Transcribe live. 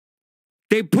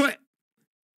They put,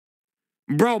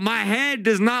 bro, my head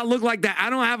does not look like that.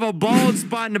 I don't have a bald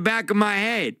spot in the back of my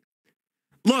head.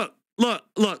 Look.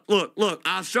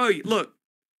 I'll show you. Look,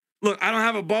 I don't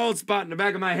have a bald spot in the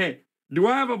back of my head. Do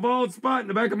I have a bald spot in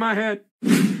the back of my head?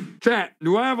 Chat,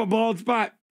 do I have a bald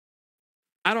spot?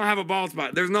 I don't have a bald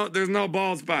spot. There's no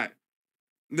bald spot.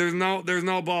 There's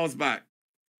no bald spot.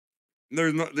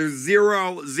 There's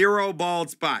zero bald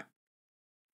spot.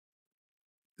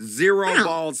 Zero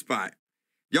bald spot.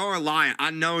 Y'all are lying.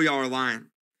 I know y'all are lying.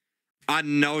 I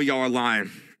know y'all are lying.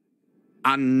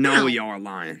 I know y'all are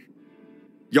lying.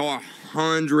 Y'all are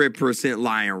 100%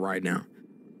 lying right now.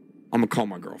 I'm gonna call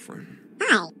my girlfriend.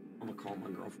 I'm gonna call my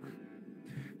girlfriend.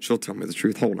 She'll tell me the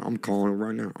truth. Hold on. I'm calling her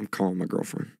right now. I'm calling my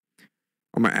girlfriend.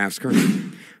 I'm gonna ask her.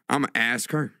 I'm gonna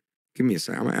ask her. Give me a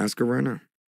second. I'm gonna ask her right now.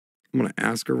 I'm gonna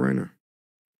ask her right now.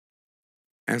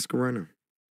 Ask her right now.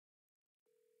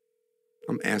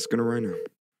 I'm asking her right now.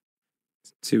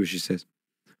 See what she says.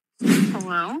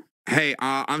 Hello? Hey,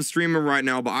 I'm streaming right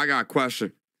now, but I got a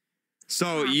question.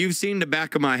 So you've seen the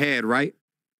back of my head, right?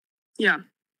 Yeah.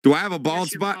 Do I have a bald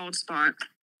spot? You have a bald spot.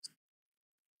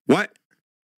 What?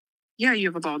 Yeah, you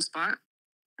have a bald spot.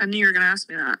 I knew you were going to ask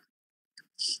me that.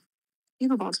 You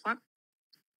have a bald spot.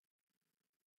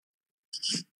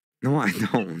 No, I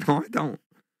don't. No, I don't.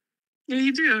 Yeah,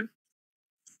 you do.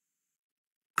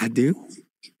 I do?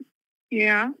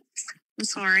 Yeah. I'm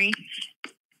sorry.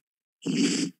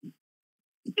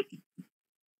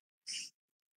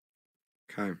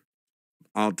 Okay.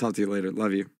 I'll talk to you later.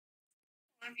 Love you.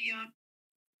 Love you.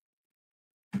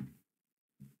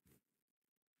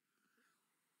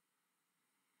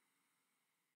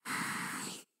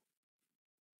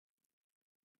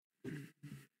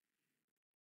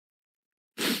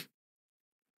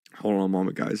 Hold on a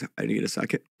moment, guys. I need a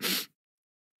second.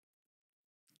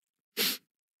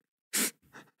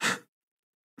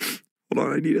 Hold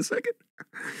on, I need a second.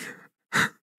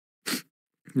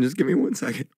 Just give me 1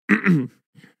 second. Give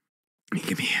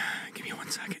me 1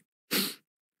 second.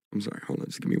 I'm sorry. Hold on.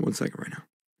 Just give me 1 second right now.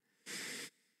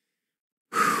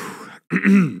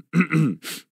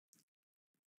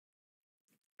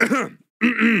 Okay.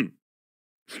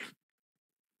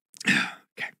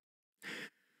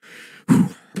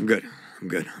 I'm good.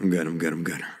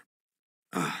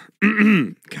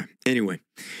 Okay. Anyway,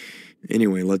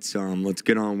 let's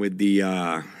get on with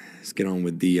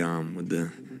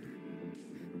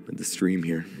the stream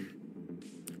here.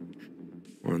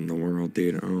 What in the world,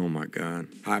 dude? Oh my God.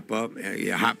 Hype up.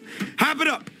 Yeah, hype it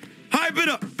up. Hype it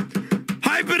up.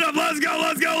 Let's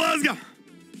go.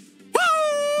 Woo!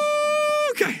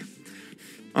 Okay.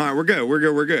 All right, we're good.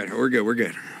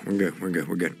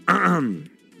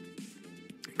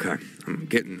 Okay.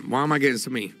 Why am I getting so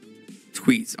many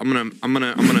tweets? I'm gonna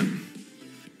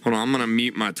hold on, I'm gonna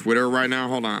mute my Twitter right now.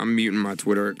 Hold on, I'm muting my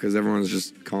Twitter because everyone's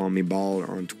just calling me bald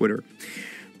on Twitter.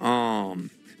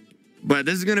 But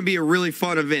this is gonna be a really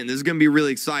fun event. This is gonna be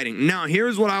really exciting. Now,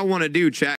 here's what I want to do, chat.